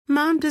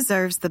Mom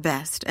deserves the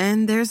best,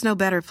 and there's no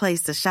better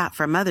place to shop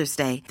for Mother's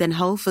Day than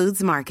Whole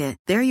Foods Market.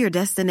 They're your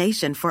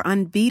destination for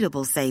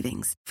unbeatable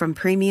savings, from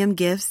premium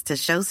gifts to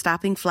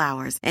show-stopping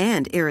flowers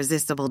and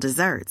irresistible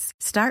desserts.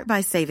 Start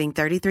by saving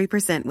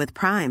 33% with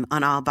Prime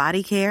on all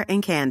body care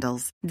and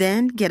candles.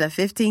 Then get a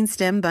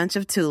 15-stem bunch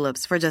of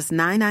tulips for just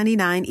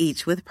 $9.99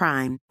 each with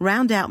Prime.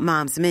 Round out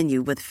Mom's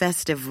menu with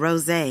festive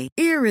rosé,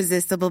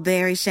 irresistible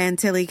berry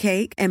chantilly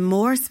cake, and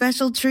more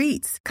special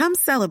treats. Come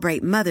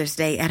celebrate Mother's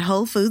Day at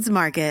Whole Foods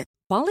Market.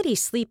 Quality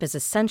sleep is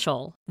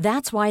essential.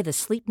 That's why the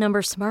Sleep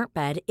Number Smart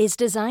Bed is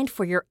designed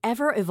for your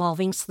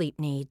ever-evolving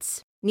sleep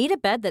needs. Need a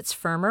bed that's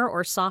firmer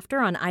or softer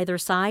on either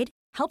side?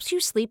 Helps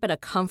you sleep at a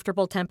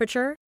comfortable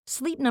temperature?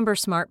 Sleep Number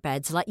Smart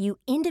Beds let you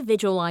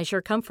individualize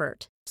your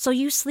comfort, so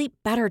you sleep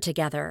better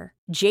together.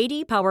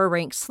 J.D. Power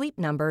ranks Sleep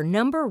Number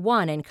number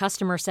 1 in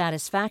customer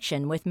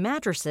satisfaction with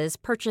mattresses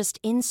purchased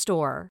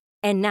in-store.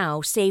 And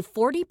now save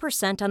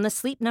 40% on the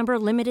Sleep Number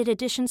Limited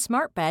Edition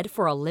Smart Bed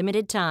for a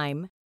limited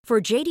time. For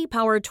J.D.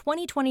 Power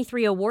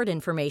 2023 award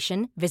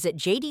information, visit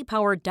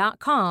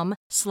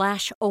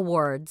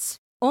jdpower.com/awards.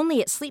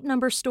 Only at Sleep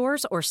Number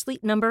stores or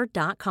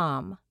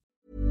sleepnumber.com.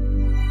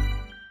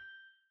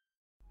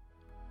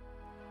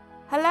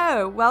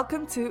 Hello,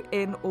 welcome to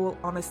In All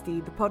Honesty,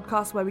 the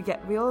podcast where we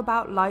get real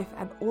about life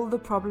and all the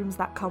problems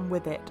that come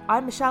with it.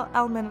 I'm Michelle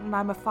Elman and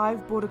I'm a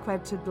 5 board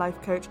accredited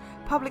life coach,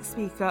 public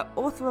speaker,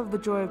 author of The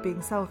Joy of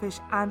Being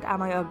Selfish and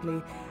Am I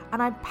Ugly?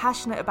 And I'm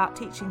passionate about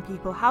teaching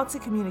people how to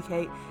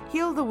communicate,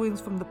 heal the wounds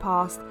from the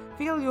past,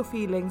 feel your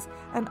feelings,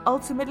 and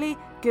ultimately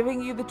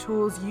giving you the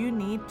tools you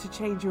need to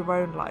change your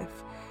own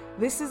life.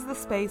 This is the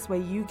space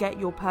where you get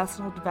your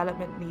personal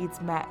development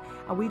needs met,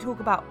 and we talk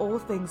about all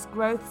things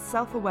growth,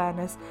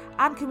 self-awareness,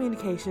 and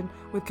communication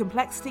with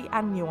complexity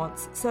and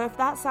nuance. So if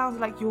that sounds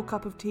like your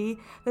cup of tea,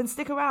 then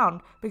stick around,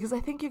 because I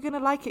think you're going to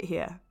like it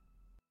here.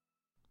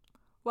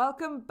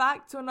 Welcome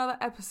back to another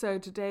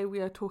episode. Today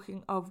we are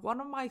talking of one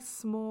of my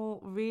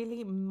small,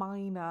 really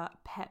minor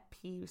pet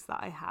peeves that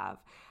I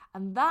have,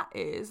 and that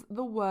is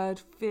the word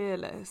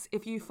fearless.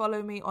 If you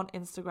follow me on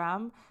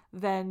Instagram,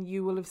 then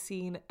you will have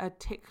seen a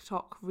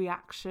TikTok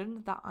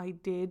reaction that I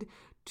did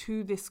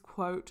to this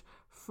quote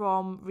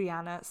from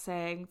Rihanna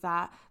saying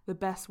that the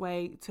best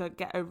way to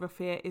get over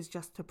fear is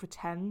just to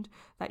pretend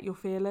that you're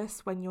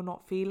fearless when you're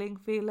not feeling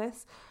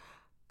fearless.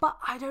 But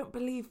I don't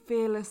believe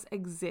fearless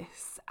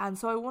exists. And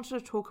so I wanted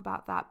to talk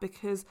about that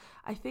because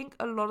I think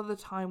a lot of the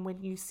time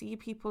when you see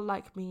people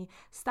like me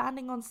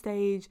standing on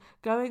stage,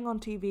 going on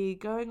TV,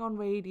 going on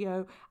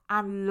radio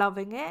and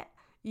loving it,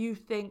 you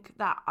think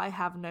that I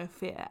have no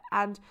fear.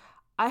 And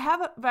I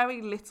have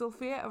very little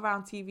fear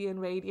around TV and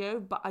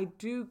radio, but I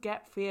do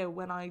get fear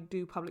when I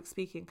do public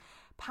speaking.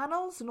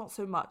 Panels, not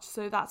so much.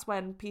 So that's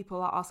when people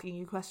are asking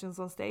you questions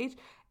on stage.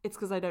 It's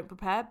because I don't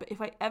prepare. But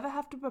if I ever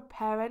have to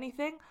prepare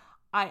anything,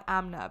 I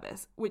am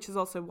nervous, which is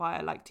also why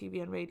I like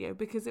TV and radio,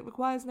 because it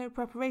requires no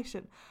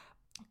preparation.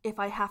 If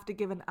I have to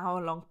give an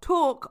hour-long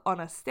talk on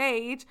a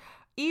stage,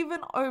 even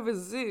over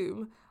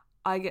Zoom,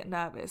 I get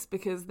nervous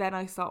because then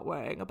I start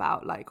worrying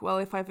about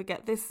if I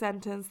forget this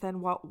sentence, then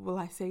what will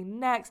I say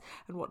next?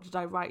 And what did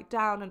I write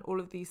down? And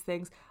all of these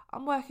things.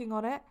 I'm working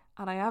on it,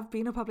 and I have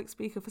been a public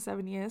speaker for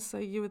 7 years, so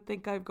you would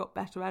think I've got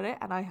better at it,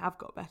 and I have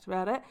got better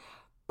at it.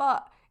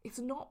 But it's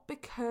not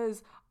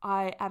because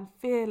I am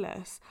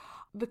fearless.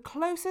 The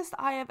closest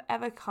I have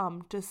ever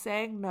come to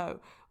saying no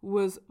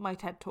was my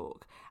TED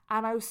Talk.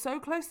 And I was so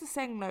close to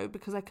saying no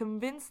because I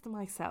convinced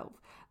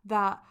myself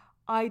that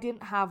I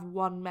didn't have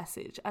one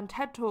message. And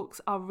TED Talks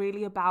are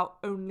really about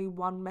only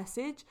one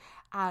message.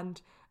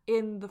 And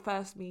in the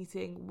first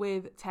meeting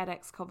with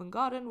TEDx Covent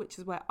Garden, which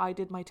is where I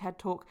did my TED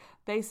Talk,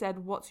 they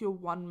said, "What's your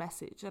one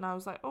message?" And I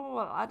was like, "Oh,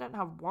 well, I don't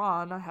have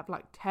one, I have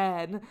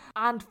 10.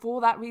 And for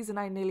that reason,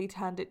 I nearly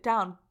turned it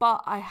down.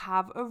 But I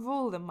have a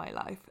rule in my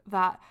life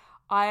that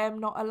I am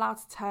not allowed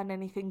to turn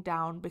anything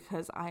down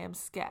because I am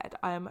scared.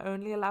 I am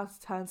only allowed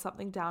to turn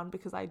something down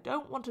because I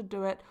don't want to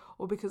do it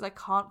or because I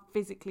can't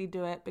physically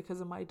do it because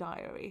of my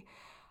diary.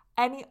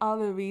 Any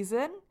other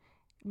reason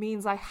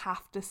means I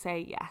have to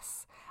say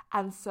yes.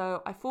 And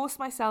so I forced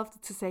myself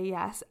to say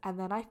yes, and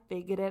then I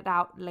figured it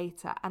out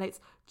later. And it's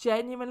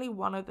genuinely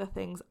one of the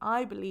things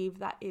I believe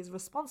that is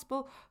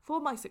responsible for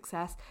my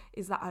success,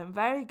 is that I'm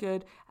very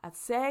good at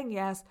saying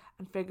yes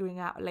and figuring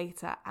out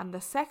later. And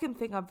the second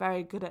thing I'm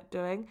very good at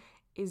doing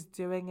is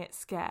doing it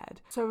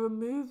scared. So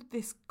remove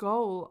this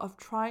goal of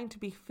trying to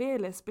be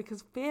fearless,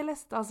 because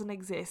fearless doesn't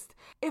exist.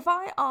 If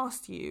I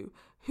asked you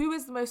who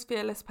is the most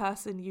fearless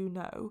person you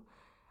know,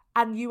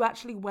 and you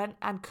actually went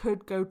and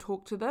could go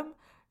talk to them,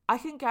 I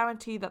can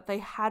guarantee that they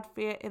had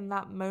fear in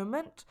that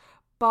moment,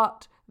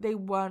 but they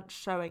weren't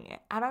showing it.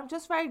 And I'm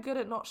just very good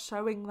at not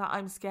showing that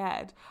I'm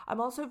scared.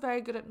 I'm also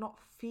very good at not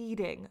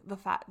feeding the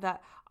fact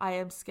that I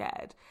am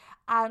scared.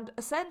 And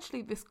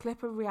essentially this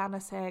clip of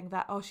Rihanna saying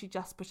that, oh, she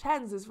just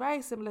pretends, is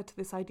very similar to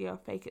this idea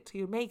of fake it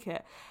till you make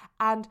it.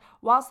 And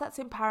whilst that's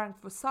empowering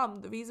for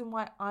some, the reason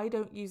why I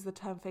don't use the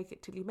term fake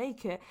it till you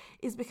make it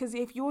is because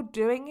if you're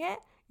doing it,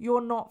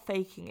 you're not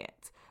faking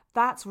it.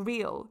 That's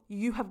real.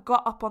 You have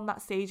got up on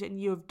that stage and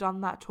you have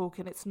done that talk,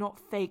 and it's not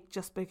fake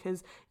just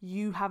because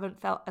you haven't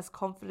felt as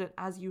confident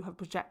as you have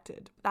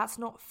projected. That's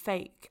not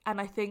fake.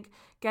 And I think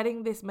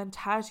getting this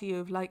mentality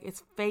of like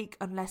it's fake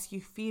unless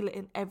you feel it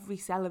in every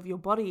cell of your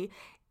body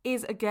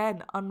is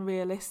again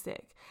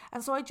unrealistic.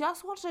 And so I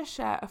just wanted to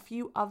share a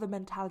few other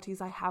mentalities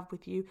I have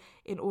with you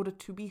in order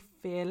to be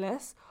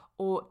fearless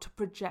or to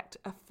project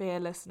a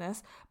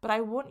fearlessness. But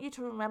I want you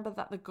to remember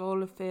that the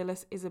goal of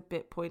fearless is a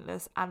bit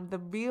pointless, and the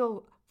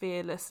real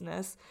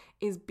fearlessness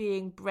is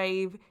being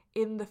brave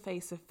in the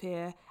face of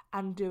fear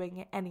and doing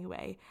it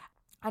anyway,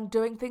 and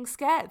doing things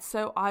scared.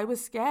 So I was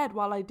scared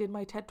while I did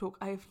my TED Talk.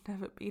 I have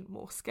never been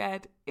more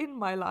scared in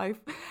my life,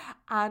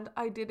 and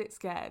I did it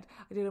scared.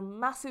 I did a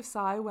massive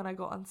sigh when I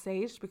got on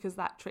stage because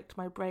that tricked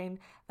my brain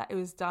that it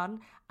was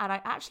done, and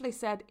I actually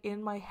said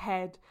in my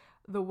head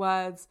the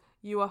words,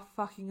 "You are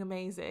fucking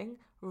amazing,"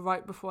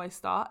 right before I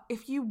start.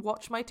 If you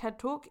watch my TED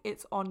Talk,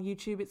 it's on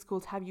YouTube. It's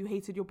called Have You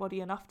Hated Your Body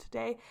Enough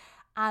Today?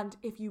 And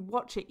if you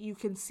watch it, you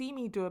can see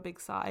me do a big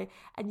sigh,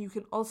 and you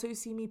can also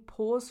see me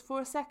pause for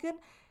a second.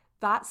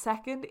 That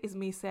second is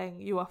me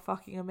saying, "You are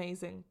fucking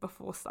amazing,"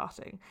 before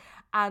starting.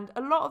 And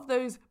a lot of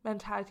those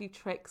mentality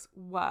tricks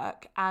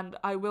work. And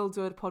I will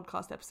do a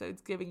podcast episodes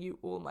giving you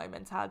all my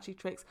mentality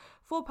tricks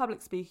for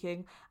public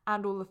speaking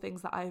and all the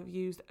things that I have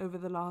used over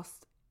the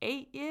last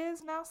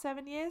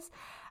 7 years.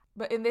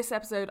 But in this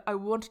episode, I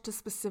wanted to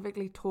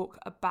specifically talk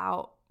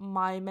about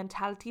my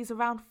mentalities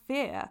around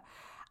fear.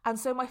 And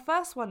so my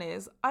first one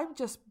is, I'm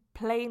just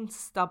plain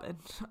stubborn.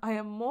 I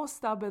am more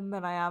stubborn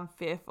than I am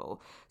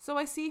fearful. So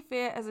I see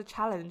fear as a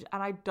challenge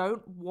and I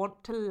don't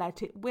want to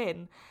let it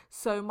win.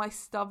 So my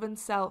stubborn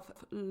self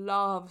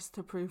loves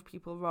to prove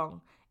people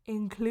wrong,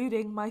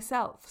 including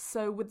myself.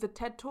 So with the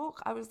TED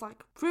Talk, I was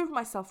like, prove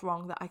myself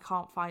wrong that I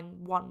can't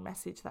find one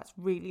message that's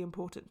really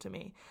important to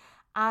me.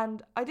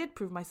 And I did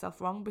prove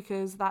myself wrong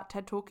because that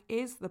TED Talk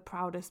is the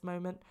proudest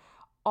moment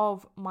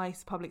of my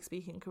public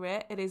speaking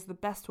career. It is the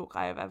best talk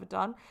I have ever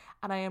done,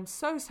 and I am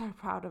so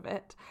proud of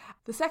it.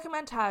 The second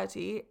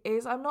mentality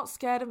is I'm not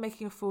scared of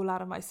making a fool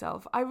out of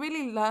myself. I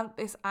really learned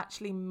this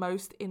actually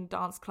most in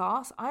dance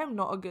class. I am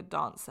not a good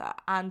dancer,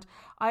 and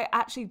I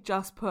actually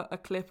just put a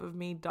clip of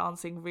me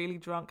dancing really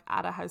drunk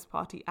at a house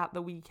party at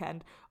the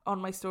weekend on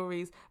my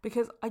stories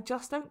because I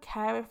just don't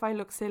care if I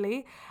look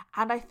silly.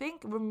 And I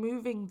think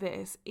removing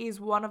this is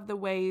one of the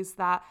ways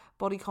that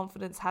body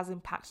confidence has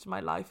impacted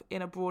my life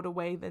in a broader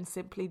way than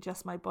simply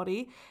just my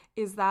body,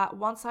 is that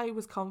once I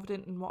was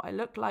confident in what I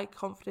looked like,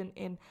 confident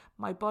in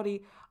my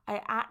body,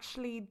 I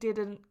actually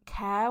didn't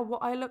care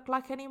what I looked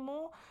like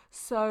anymore.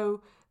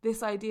 So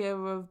this idea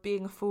of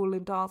being a fool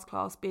in dance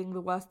class, being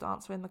the worst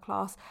dancer in the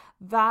class,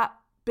 that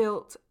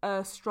built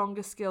a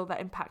stronger skill that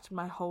impacted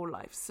my whole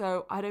life.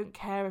 So I don't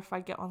care if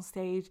I get on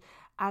stage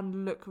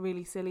and look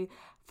really silly.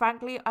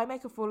 Frankly, I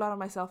make a fool out of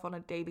myself on a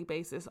daily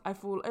basis. I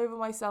fall over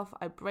myself,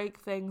 I break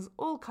things,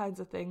 all kinds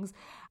of things.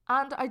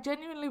 And I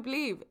genuinely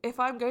believe if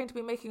I'm going to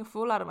be making a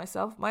fool out of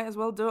myself, might as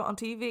well do it on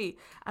TV.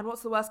 And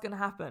what's the worst going to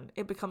happen?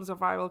 It becomes a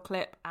viral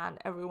clip and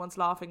everyone's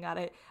laughing at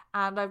it.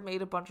 And I've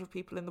made a bunch of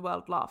people in the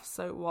world laugh.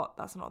 So what?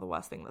 That's not the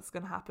worst thing that's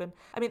going to happen.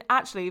 I mean,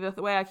 actually,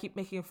 the way I keep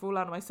making a fool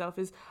out of myself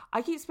is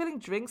I keep spilling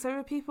drinks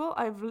over people.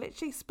 I've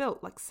literally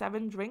spilt like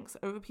 7 drinks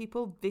over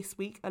people this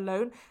week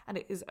alone. And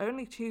it is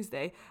only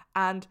Tuesday.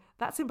 And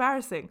that's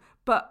embarrassing.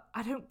 But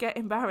I don't get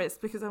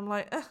embarrassed because I'm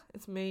like,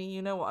 it's me.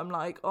 You know what I'm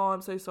like. Oh,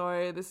 I'm so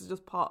sorry. This is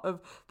just part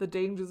of the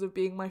dangers of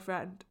being my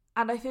friend.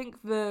 And I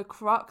think the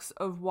crux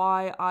of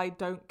why I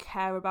don't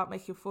care about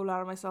making a fool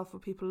out of myself or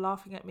people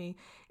laughing at me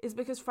is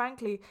because,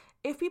 frankly,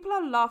 if people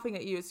are laughing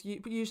at you, it's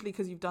usually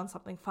because you've done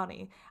something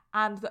funny.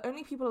 And the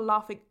only people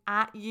laughing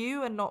at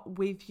you and not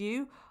with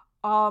you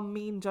are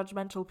mean,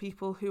 judgmental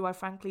people who I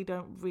frankly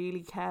don't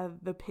really care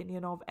the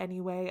opinion of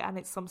anyway. And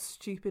it's some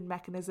stupid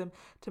mechanism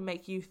to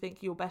make you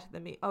think you're better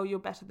than me. Oh, you're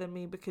better than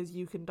me because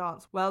you can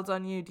dance. Well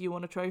done you. Do you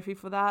want a trophy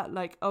for that?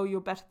 Like, oh, you're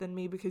better than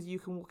me because you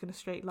can walk in a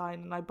straight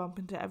line and I bump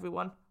into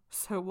everyone.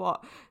 So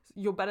what?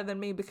 You're better than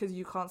me because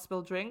you can't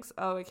spill drinks?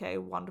 Oh, okay,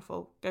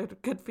 wonderful.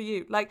 Good for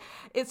you. Like,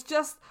 it's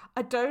just,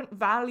 I don't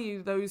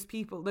value those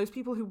people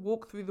who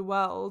walk through the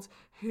world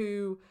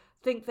who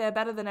think they're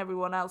better than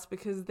everyone else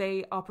because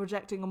they are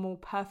projecting a more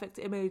perfect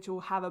image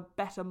or have a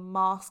better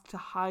mask to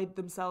hide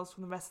themselves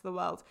from the rest of the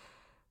world.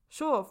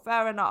 Sure,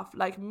 fair enough.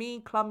 Like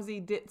me,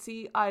 clumsy,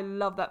 ditzy, I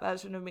love that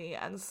version of me.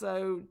 And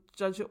so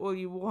judge it all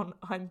you want.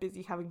 I'm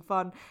busy having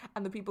fun.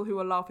 And the people who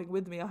are laughing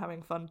with me are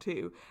having fun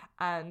too.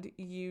 And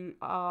you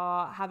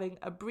are having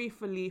a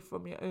brief relief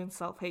from your own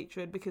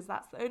self-hatred because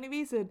that's the only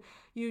reason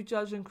you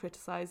judge and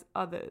criticize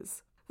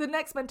others. The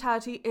next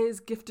mentality is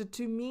gifted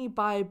to me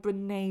by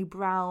Brené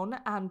Brown,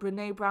 and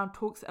Brené Brown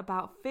talks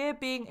about fear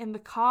being in the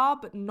car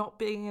but not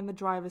being in the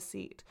driver's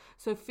seat.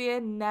 So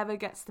fear never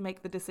gets to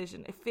make the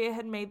decision. If fear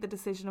had made the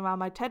decision around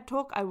my TED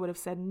Talk, I would have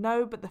said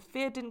no, but the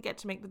fear didn't get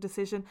to make the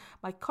decision.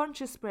 My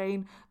conscious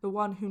brain, the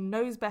one who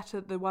knows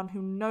better, the one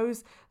who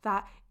knows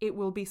that it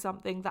will be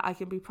something that I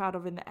can be proud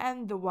of in the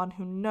end, the one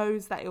who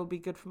knows that it will be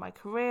good for my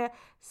career,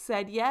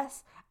 said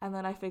yes, and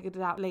then I figured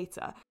it out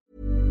later.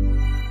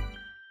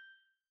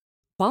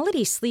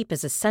 Quality sleep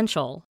is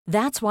essential.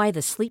 That's why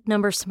the Sleep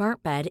Number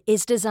Smart Bed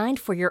is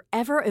designed for your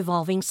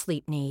ever-evolving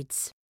sleep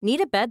needs.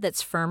 Need a bed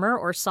that's firmer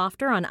or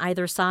softer on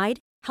either side?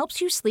 Helps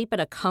you sleep at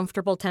a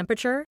comfortable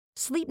temperature?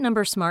 Sleep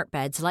Number Smart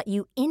Beds let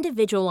you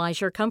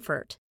individualize your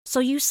comfort, so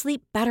you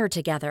sleep better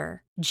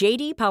together.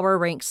 J.D. Power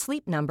ranks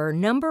Sleep Number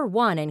number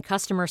 1 in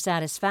customer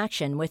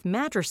satisfaction with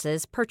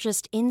mattresses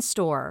purchased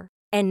in-store.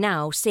 And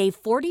now, save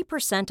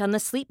 40% on the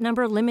Sleep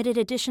Number Limited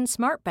Edition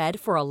Smart Bed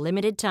for a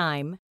limited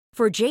time.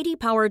 For J.D.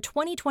 Power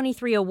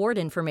 2023 award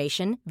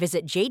information,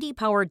 visit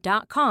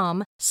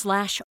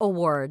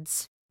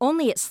jdpower.com/awards.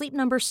 Only at Sleep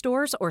Number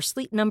stores or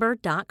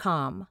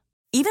sleepnumber.com.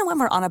 Even when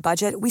we're on a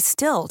budget, we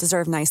still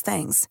deserve nice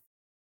things.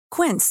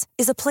 Quince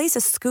is a place to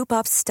scoop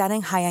up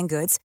stunning high-end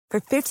goods for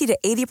 50 to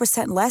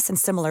 80% less than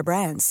similar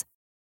brands.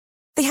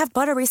 They have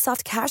buttery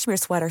soft cashmere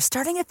sweaters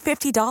starting at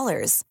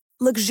 $50,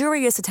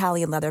 luxurious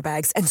Italian leather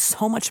bags, and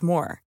so much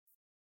more.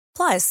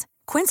 Plus,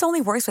 Quince only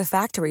works with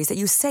factories that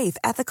use safe,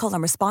 ethical,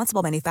 and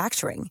responsible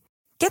manufacturing.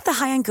 Get the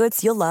high-end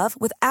goods you'll love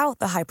without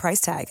the high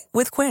price tag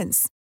with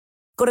Quince.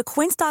 Go to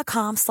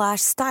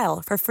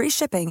quince.com/style for free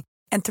shipping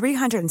and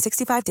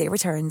 365-day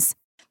returns.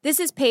 This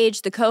is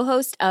Paige, the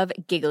co-host of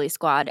Giggly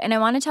Squad, and I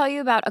want to tell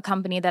you about a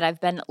company that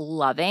I've been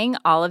loving,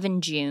 Olive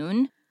 &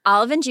 June.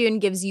 Olive & June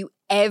gives you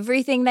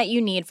everything that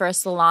you need for a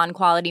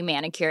salon-quality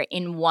manicure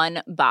in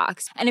one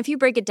box. And if you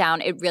break it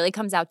down, it really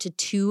comes out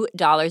to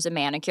 $2 a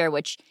manicure,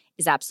 which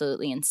is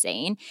absolutely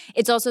insane.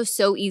 It's also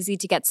so easy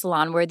to get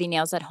salon-worthy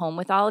nails at home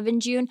with Olive &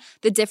 June.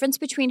 The difference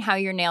between how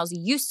your nails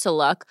used to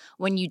look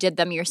when you did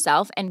them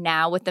yourself and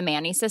now with the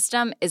Mani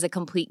system is a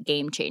complete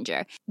game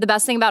changer. The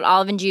best thing about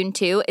Olive & June,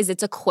 too, is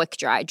it's a quick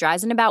dry.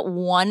 Dries in about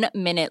 1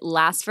 minute,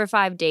 lasts for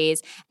 5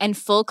 days, and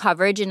full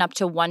coverage in up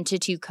to 1 to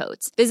 2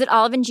 coats. Visit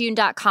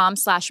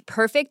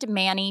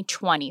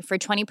oliveandjune.com/perfectmani20 for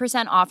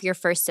 20% off your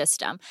first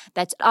system.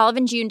 That's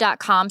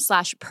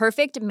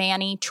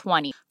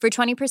oliveandjune.com/perfectmani20 for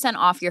 20%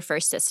 off your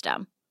first system.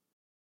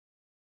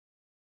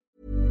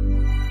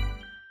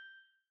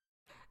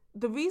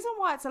 The reason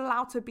why it's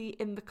allowed to be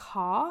in the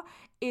car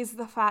is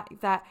the fact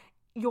that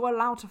you're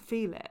allowed to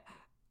feel it.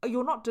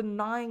 You're not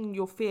denying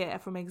your fear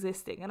from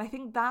existing. And I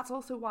think that's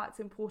also why it's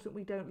important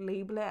we don't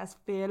label it as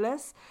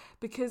fearless,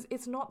 because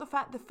it's not the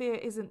fact the fear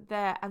isn't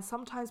there. And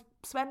sometimes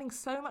spending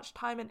so much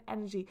time and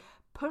energy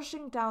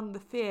pushing down the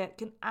fear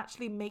can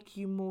actually make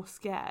you more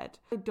scared.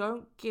 I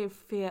don't give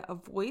fear a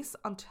voice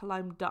until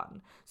I'm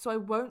done. So I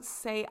won't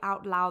say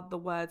out loud the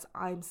words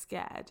I'm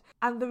scared.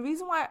 And the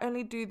reason why I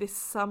only do this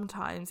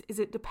sometimes is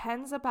it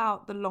depends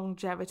about the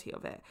longevity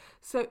of it.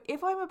 So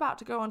if I'm about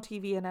to go on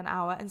TV in an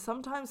hour, and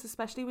sometimes,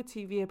 especially with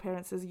TV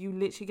appearances, you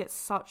literally get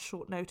such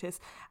short notice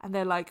and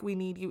they're like, we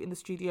need you in the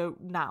studio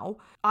now.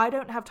 I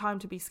don't have time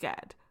to be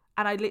scared.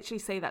 And I literally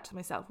say that to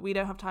myself. We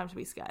don't have time to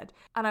be scared.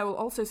 And I will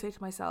also say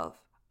to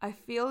myself, I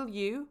feel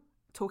you,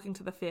 talking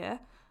to the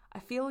fear, I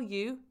feel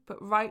you,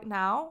 but right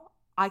now,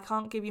 I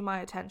can't give you my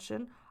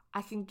attention.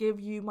 I can give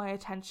you my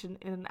attention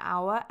in an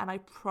hour, and I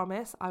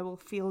promise I will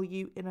feel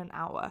you in an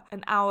hour.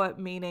 An hour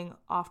meaning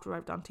after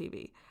I've done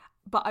TV.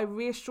 But I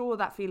reassure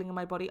that feeling in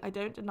my body. I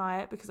don't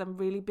deny it, because I'm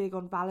really big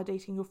on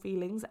validating your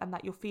feelings, and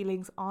that your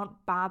feelings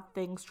aren't bad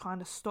things trying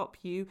to stop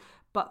you,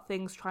 but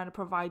things trying to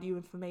provide you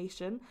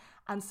information.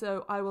 And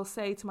so I will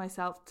say to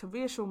myself, to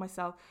reassure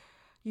myself,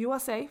 you are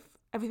safe.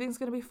 Everything's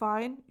going to be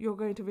fine. You're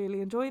going to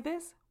really enjoy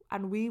this,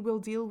 and we will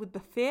deal with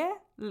the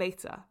fear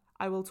later.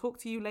 I will talk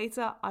to you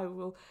later. I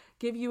will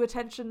give you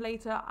attention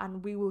later,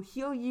 and we will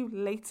heal you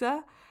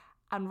later.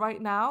 And right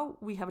now,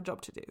 we have a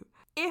job to do.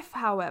 If,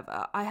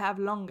 however, I have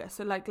longer,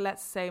 so like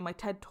let's say my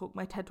TED Talk,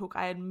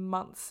 I had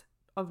months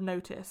of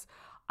notice,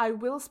 I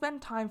will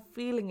spend time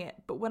feeling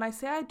it. But when I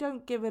say I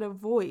don't give it a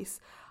voice,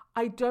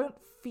 I don't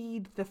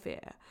feed the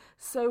fear.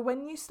 So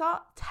when you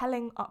start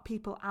telling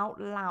people out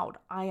loud,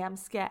 I am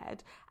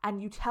scared, and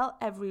you tell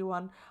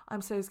everyone,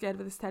 I'm so scared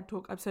for this TED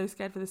Talk, I'm so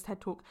scared for this TED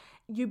Talk,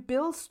 you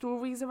build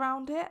stories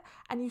around it,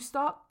 and you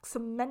start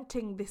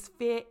cementing this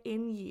fear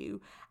in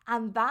you,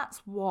 and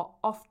that's what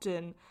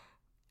often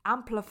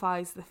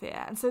amplifies the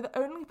fear. And so the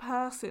only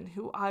person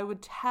who I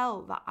would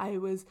tell that I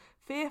was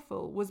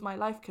fearful was my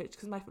life coach,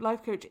 because my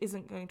life coach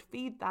isn't going to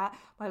feed that.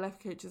 My life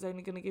coach is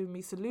only going to give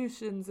me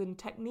solutions and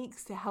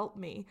techniques to help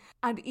me.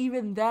 And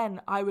even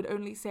then, I would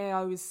only say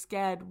I was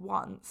scared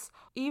once.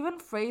 Even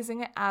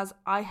phrasing it as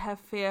I have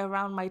fear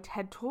around my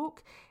TED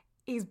Talk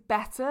is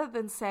better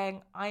than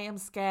saying I am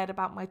scared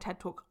about my TED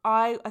Talk.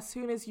 As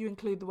soon as you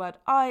include the word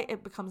I,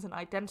 it becomes an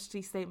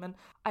identity statement.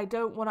 I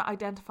don't want to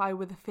identify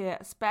with a fear,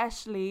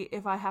 especially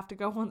if I have to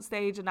go on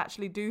stage and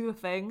actually do the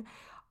thing.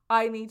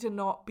 I need to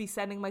not be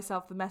sending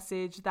myself the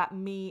message that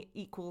me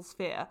equals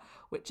fear,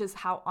 which is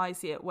how I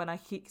see it when I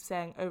keep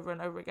saying over and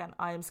over again,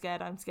 I am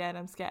scared, I'm scared,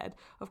 I'm scared.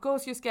 Of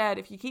course you're scared.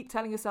 If you keep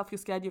telling yourself you're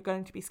scared, you're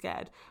going to be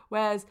scared.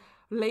 Whereas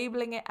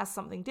labeling it as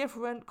something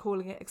different,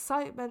 calling it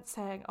excitement,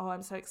 saying, oh,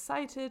 I'm so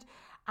excited,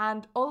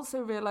 And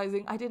also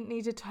realizing I didn't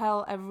need to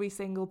tell every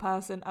single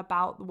person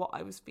about what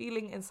I was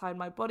feeling inside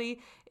my body.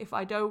 If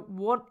I don't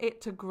want it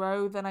to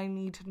grow, then I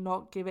need to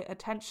not give it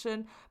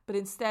attention, but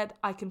instead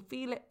I can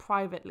feel it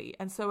privately.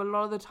 And so a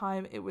lot of the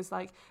time it was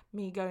like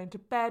me going to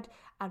bed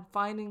and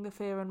finding the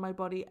fear in my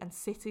body and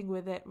sitting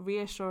with it,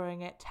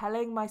 reassuring it,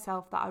 telling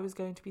myself that I was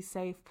going to be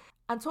safe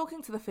and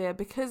talking to the fear,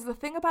 because the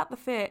thing about the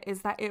fear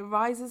is that it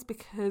rises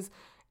because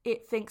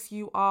it thinks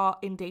you are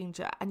in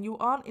danger, and you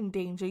aren't in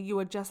danger, you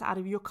are just out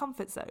of your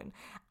comfort zone.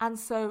 And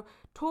so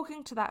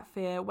talking to that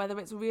fear, whether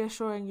it's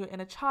reassuring your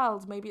inner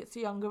child, maybe it's a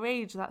younger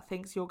age that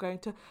thinks you're going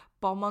to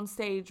bomb on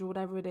stage or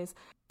whatever it is,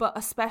 but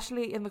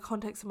especially in the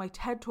context of my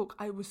TED Talk,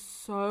 I was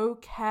so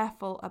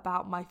careful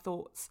about my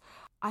thoughts.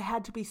 I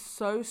had to be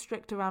so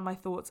strict around my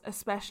thoughts,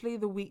 especially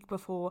the week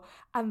before.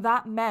 And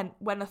that meant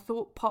when a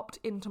thought popped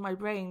into my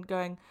brain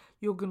going,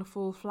 you're going to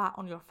fall flat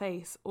on your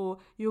face, or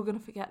you're going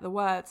to forget the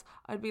words,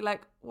 I'd be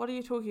like, what are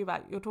you talking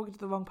about? You're talking to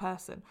the wrong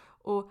person.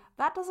 Or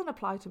that doesn't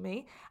apply to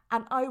me.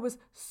 And I was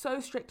so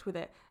strict with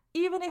it.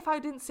 Even if I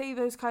didn't say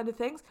those kind of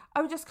things,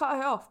 I would just cut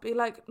it off. Be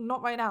like,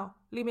 not right now.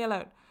 Leave me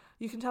alone.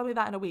 You can tell me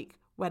that in a week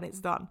when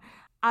it's done.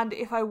 And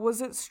if I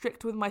wasn't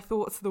strict with my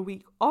thoughts the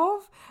week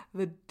of,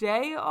 the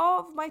day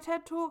of my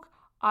TED Talk,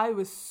 I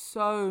was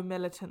so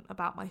militant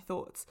about my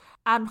thoughts.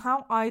 And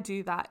how I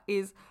do that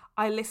is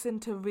I listen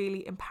to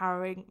really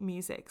empowering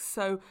music.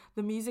 So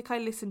the music I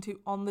listened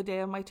to on the day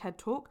of my TED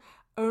Talk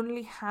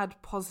only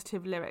had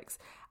positive lyrics.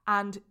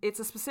 And it's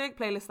a specific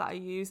playlist that I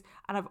use,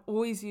 and I've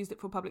always used it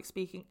for public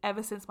speaking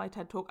ever since my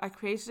TED Talk. I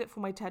created it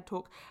for my TED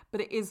Talk,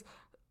 but it is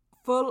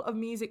full of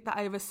music that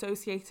I have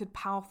associated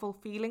powerful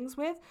feelings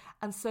with.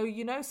 And so,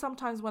 you know,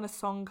 sometimes when a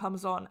song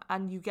comes on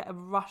and you get a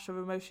rush of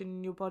emotion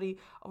in your body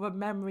or a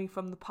memory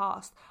from the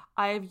past,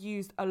 I have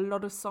used a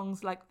lot of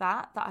songs like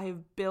that I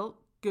have built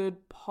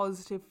good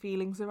positive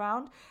feelings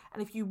around.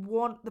 And if you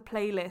want the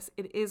playlist,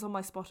 it is on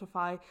my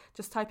Spotify.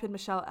 Just type in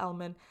Michelle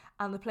Elman,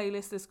 and the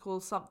playlist is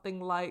called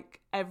something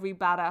like Every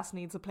Badass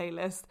Needs a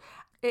Playlist.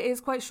 It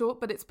is quite short,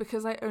 but it's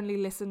because I only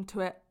listen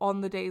to it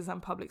on the days I'm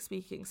public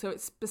speaking. So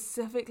it's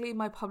specifically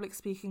my public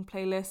speaking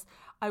playlist.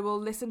 I will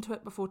listen to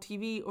it before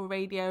TV or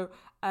radio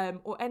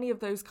or any of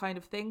those kind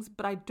of things,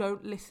 but I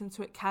don't listen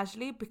to it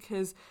casually,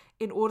 because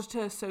in order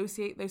to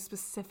associate those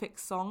specific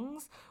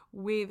songs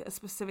with a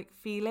specific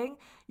feeling,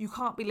 you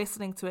can't be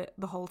listening to it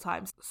the whole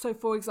time. So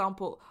for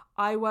example,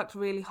 I worked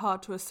really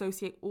hard to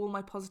associate all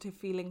my positive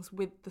feelings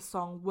with the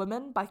song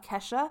Woman by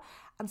Kesha,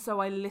 and so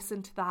I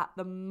listened to that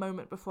the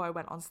moment before I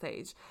went on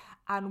stage.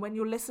 And when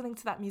you're listening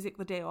to that music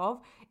the day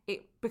of,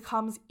 it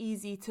becomes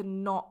easy to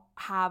not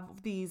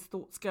have these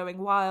thoughts going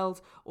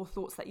wild or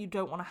thoughts that you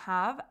don't want to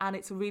have. And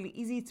it's really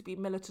easy to be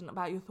militant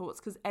about your thoughts,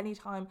 because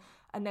anytime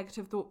a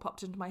negative thought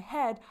popped into my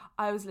head,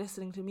 I was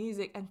listening to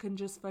music and can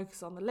just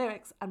focus on the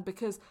lyrics. And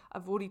because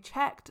I've already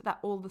checked that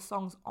all the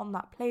songs on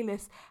that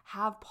playlist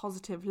have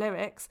positive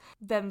lyrics,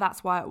 then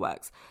that's why it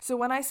works. So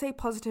when I say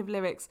positive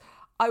lyrics,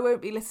 I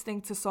won't be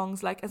listening to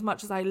songs like, as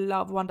much as I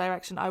love One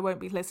Direction, I won't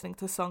be listening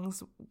to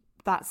songs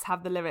that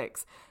have the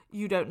lyrics,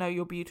 "You don't know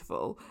you're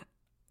beautiful."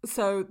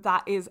 So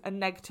that is a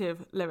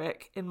negative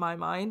lyric in my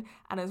mind.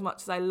 And as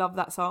much as I love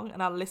that song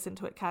and I'll listen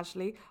to it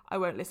casually, I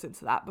won't listen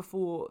to that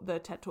before the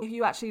TED Talk. If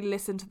you actually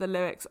listen to the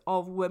lyrics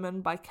of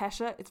Woman by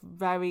Kesha, it's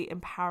very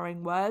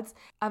empowering words.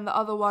 And the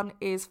other one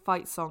is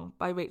Fight Song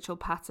by Rachel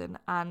Patton.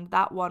 And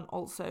that one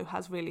also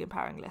has really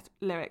empowering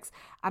lyrics.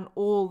 And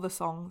all the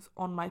songs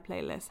on my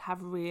playlist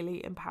have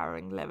really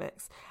empowering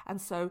lyrics.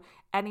 And so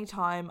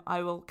anytime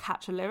I will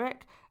catch a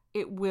lyric,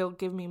 it will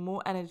give me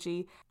more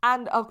energy,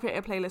 and I'll create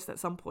a playlist at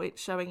some point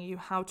showing you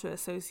how to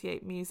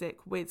associate music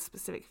with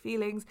specific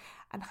feelings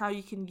and how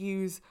you can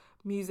use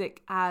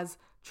music as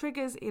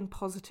triggers in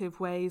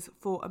positive ways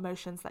for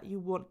emotions that you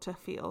want to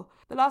feel.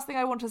 The last thing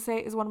I want to say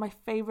is one of my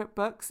favorite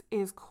books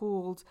is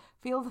called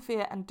Feel the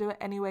Fear and Do It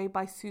Anyway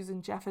by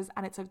Susan Jeffers,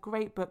 and it's a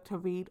great book to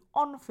read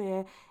on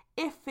fear.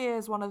 If fear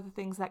is one of the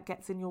things that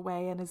gets in your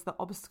way and is the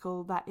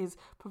obstacle that is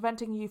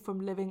preventing you from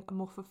living a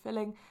more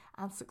fulfilling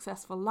and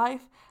successful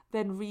life,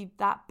 then read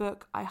that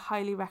book. I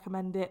highly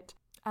recommend it.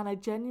 And I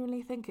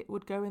genuinely think it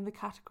would go in the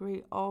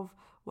category of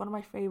one of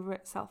my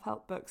favourite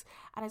self-help books.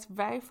 And it's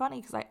very funny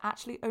because I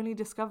actually only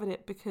discovered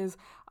it because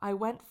I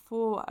went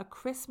for a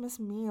Christmas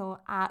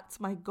meal at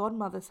my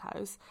godmother's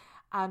house,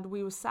 and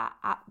we were sat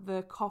at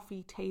the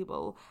coffee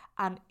table,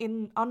 and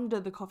under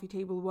the coffee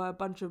table were a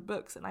bunch of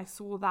books, and I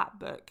saw that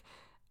book.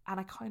 And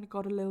I kind of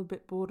got a little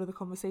bit bored of the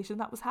conversation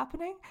that was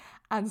happening.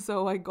 And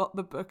so I got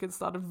the book and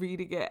started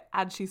reading it.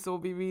 And she saw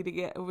me reading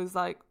it and was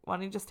like, why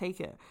don't you just take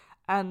it?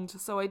 And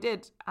so I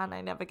did. And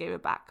I never gave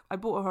it back. I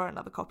bought her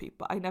another copy,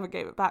 but I never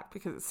gave it back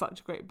because it's such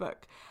a great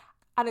book.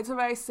 And it's a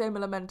very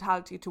similar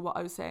mentality to what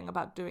I was saying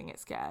about doing it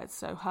scared.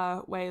 So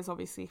her way is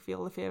obviously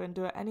feel the fear and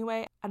do it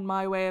anyway. And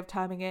my way of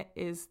terming it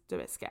is do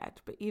it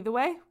scared. But either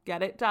way,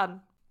 get it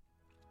done.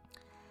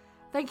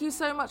 Thank you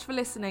so much for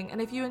listening, and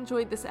if you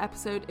enjoyed this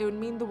episode, it would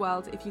mean the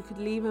world if you could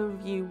leave a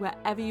review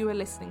wherever you are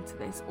listening to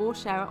this or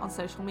share it on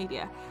social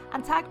media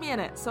and tag me in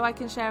it so I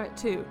can share it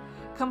too.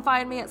 Come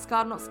find me at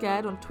Scarred Not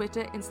Scared on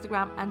Twitter,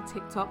 Instagram and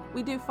TikTok.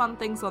 We do fun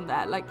things on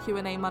there like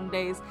Q&A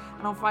Mondays,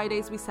 and on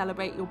Fridays we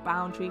celebrate your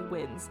boundary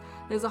wins.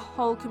 There's a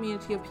whole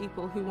community of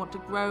people who want to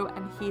grow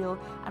and heal,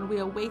 and we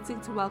are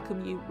waiting to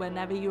welcome you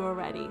whenever you are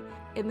ready.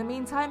 In the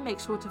meantime, make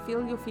sure to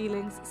feel your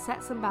feelings,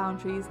 set some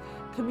boundaries,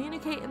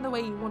 communicate in the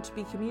way you want to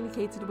be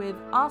communicated with,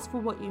 ask for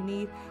what you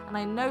need, and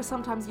I know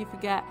sometimes you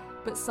forget,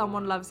 but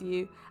someone loves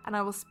you, and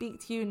I will speak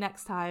to you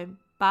next time.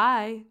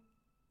 Bye!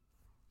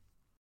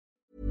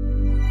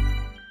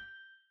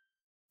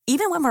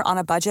 Even when we're on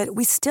a budget,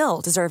 we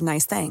still deserve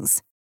nice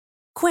things.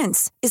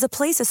 Quince is a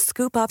place to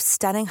scoop up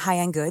stunning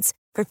high-end goods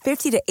for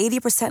 50 to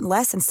 80%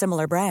 less than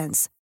similar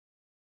brands.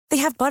 They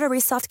have buttery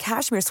soft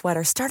cashmere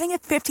sweaters starting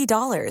at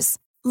 $50,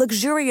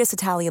 luxurious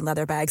Italian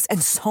leather bags,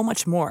 and so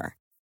much more.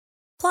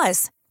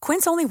 Plus,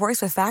 Quince only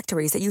works with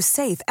factories that use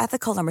safe,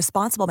 ethical, and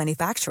responsible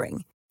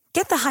manufacturing.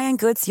 Get the high-end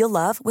goods you'll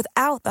love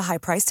without the high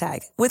price tag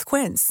with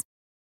Quince.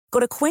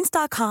 Go to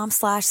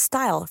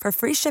quince.com/style for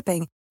free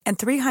shipping and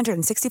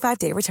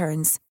 365-day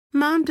returns.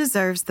 Mom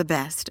deserves the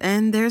best,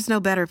 and there's no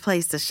better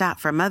place to shop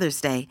for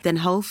Mother's Day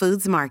than Whole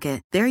Foods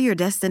Market. They're your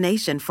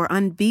destination for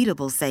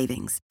unbeatable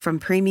savings, from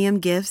premium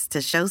gifts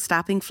to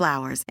show-stopping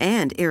flowers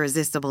and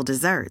irresistible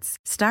desserts.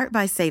 Start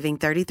by saving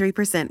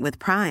 33% with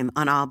Prime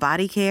on all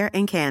body care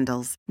and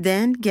candles.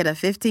 Then get a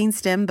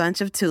 15-stem bunch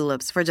of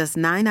tulips for just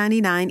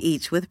 $9.99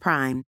 each with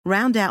Prime.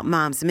 Round out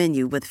Mom's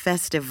menu with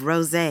festive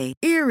rosé,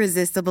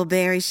 irresistible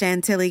berry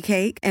chantilly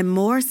cake, and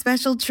more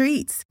special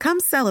treats. Come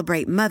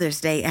celebrate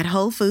Mother's Day at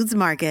Whole Foods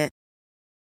Market.